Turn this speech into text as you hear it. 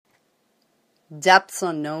depths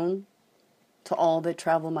unknown to all that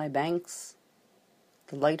travel my banks,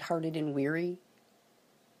 the light-hearted and weary,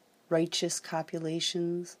 righteous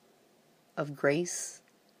copulations of grace,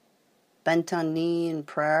 bent on knee in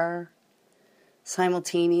prayer,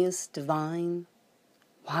 simultaneous, divine,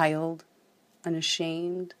 wild,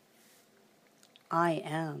 unashamed. I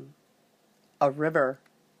am a river.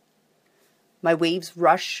 My waves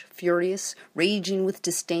rush, furious, raging with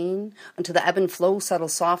disdain, until the ebb and flow settle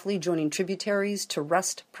softly, joining tributaries to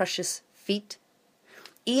rest precious feet.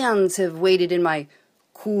 Eons have waited in my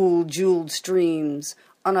cool, jeweled streams,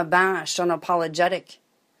 unabashed, unapologetic.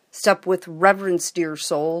 Step with reverence, dear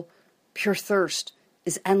soul. Pure thirst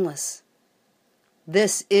is endless.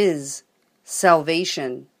 This is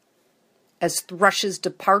salvation. As thrushes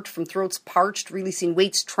depart from throats parched, releasing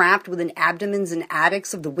weights trapped within abdomens and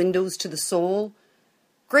attics of the windows to the soul,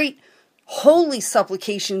 great holy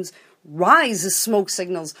supplications rise as smoke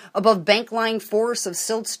signals above bank-line forests of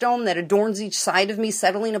siltstone that adorns each side of me,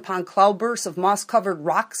 settling upon cloudbursts of moss-covered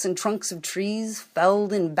rocks and trunks of trees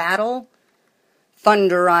felled in battle.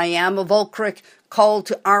 Thunder I am, a Volcric call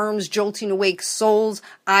to arms, jolting awake souls.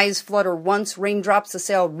 Eyes flutter once, raindrops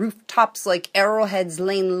assail rooftops like arrowheads,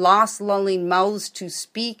 lain lost, lulling mouths to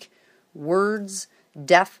speak, words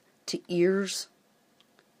deaf to ears.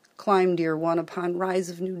 Climb, dear one, upon rise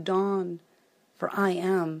of new dawn, for I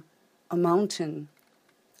am a mountain.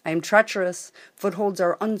 I am treacherous, footholds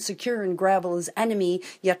are unsecure, and gravel is enemy,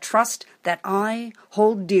 yet trust that I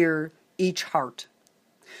hold dear each heart.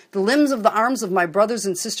 The limbs of the arms of my brothers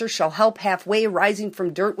and sisters shall help halfway, rising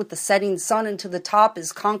from dirt with the setting sun, and to the top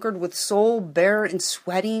is conquered with soul bare and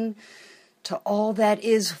sweating. To all that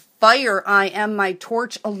is fire I am my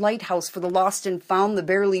torch, a lighthouse for the lost and found, the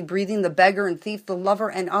barely breathing, the beggar and thief, the lover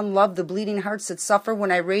and unloved, the bleeding hearts that suffer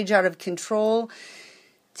when I rage out of control,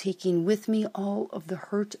 taking with me all of the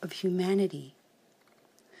hurt of humanity.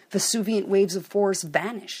 Vesuvian waves of force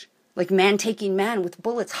vanish, like man taking man with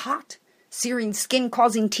bullets hot, searing skin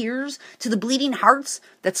causing tears to the bleeding hearts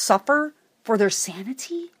that suffer for their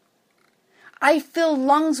sanity. I fill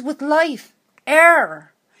lungs with life,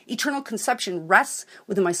 air. Eternal conception rests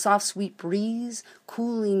within my soft sweet breeze,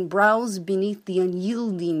 cooling brows beneath the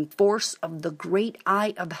unyielding force of the great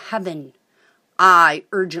eye of heaven. I,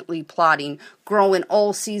 urgently plotting, grow in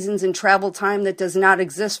all seasons and travel time that does not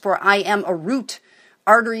exist, for I am a root.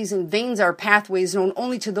 Arteries and veins are pathways known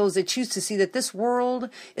only to those that choose to see that this world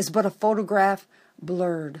is but a photograph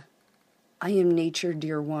blurred. I am nature,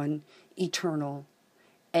 dear one, eternal,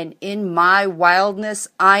 and in my wildness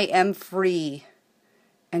I am free.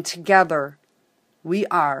 And together we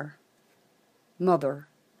are Mother,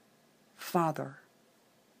 Father,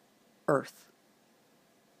 Earth.